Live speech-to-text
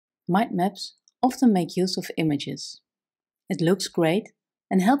Mind maps often make use of images. It looks great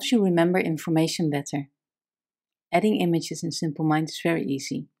and helps you remember information better. Adding images in SimpleMind is very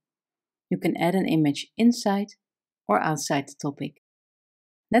easy. You can add an image inside or outside the topic.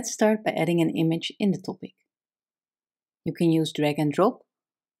 Let's start by adding an image in the topic. You can use drag and drop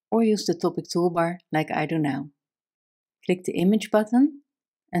or use the topic toolbar like I do now. Click the image button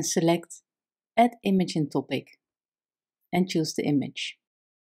and select Add Image in Topic and choose the image.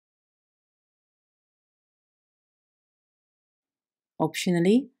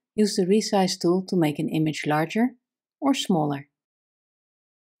 Optionally, use the resize tool to make an image larger or smaller.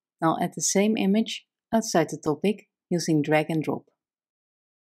 Now add the same image outside the topic using drag and drop.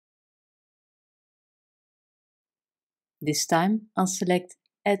 This time I'll select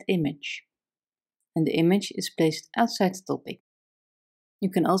Add Image, and the image is placed outside the topic. You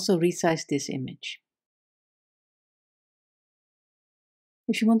can also resize this image.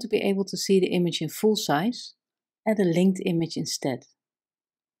 If you want to be able to see the image in full size, add a linked image instead.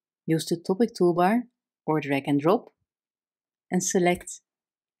 Use the topic toolbar or drag and drop and select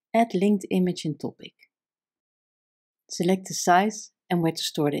Add Linked Image in Topic. Select the size and where to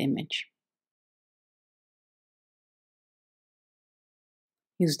store the image.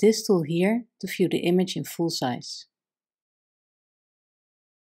 Use this tool here to view the image in full size.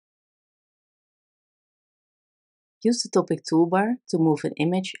 Use the topic toolbar to move an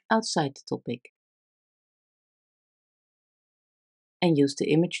image outside the topic. And use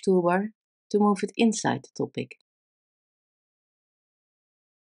the image toolbar to move it inside the topic.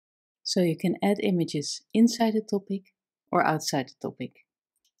 So you can add images inside the topic or outside the topic.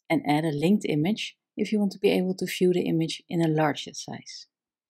 And add a linked image if you want to be able to view the image in a larger size.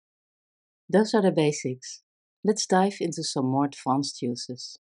 Those are the basics. Let's dive into some more advanced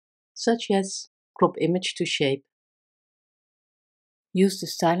uses, such as crop image to shape. Use the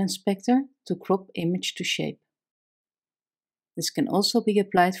Style Inspector to crop image to shape. This can also be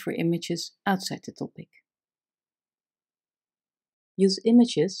applied for images outside the topic. Use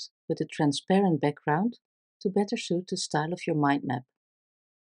images with a transparent background to better suit the style of your mind map.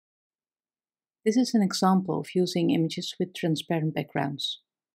 This is an example of using images with transparent backgrounds.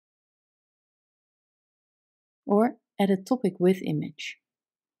 Or add a topic with image.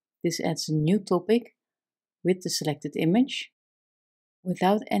 This adds a new topic with the selected image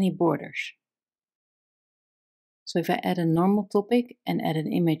without any borders. So if I add a normal topic and add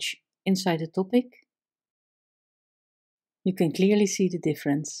an image inside the topic, you can clearly see the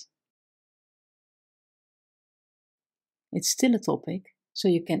difference. It's still a topic, so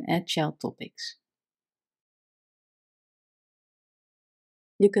you can add child topics.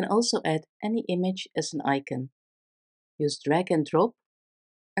 You can also add any image as an icon. Use drag and drop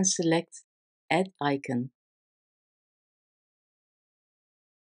and select Add Icon.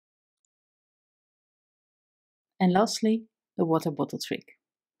 And lastly, the water bottle trick.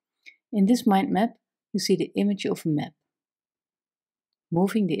 In this mind map, you see the image of a map.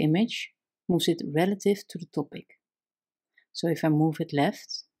 Moving the image moves it relative to the topic. So if I move it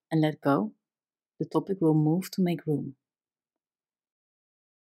left and let go, the topic will move to make room.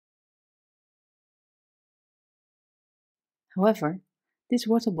 However, this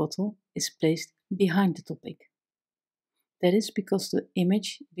water bottle is placed behind the topic. That is because the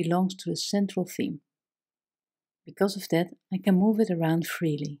image belongs to the central theme. Because of that, I can move it around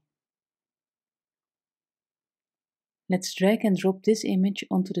freely. Let's drag and drop this image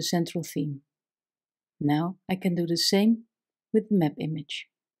onto the central theme. Now I can do the same with the map image.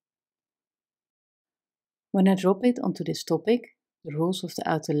 When I drop it onto this topic, the rules of the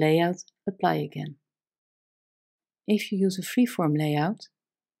outer layout apply again. If you use a freeform layout,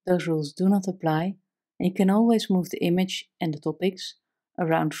 those rules do not apply and you can always move the image and the topics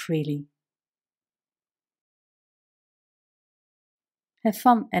around freely. Have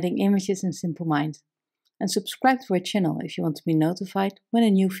fun adding images in SimpleMind and subscribe to our channel if you want to be notified when a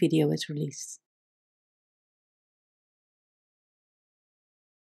new video is released.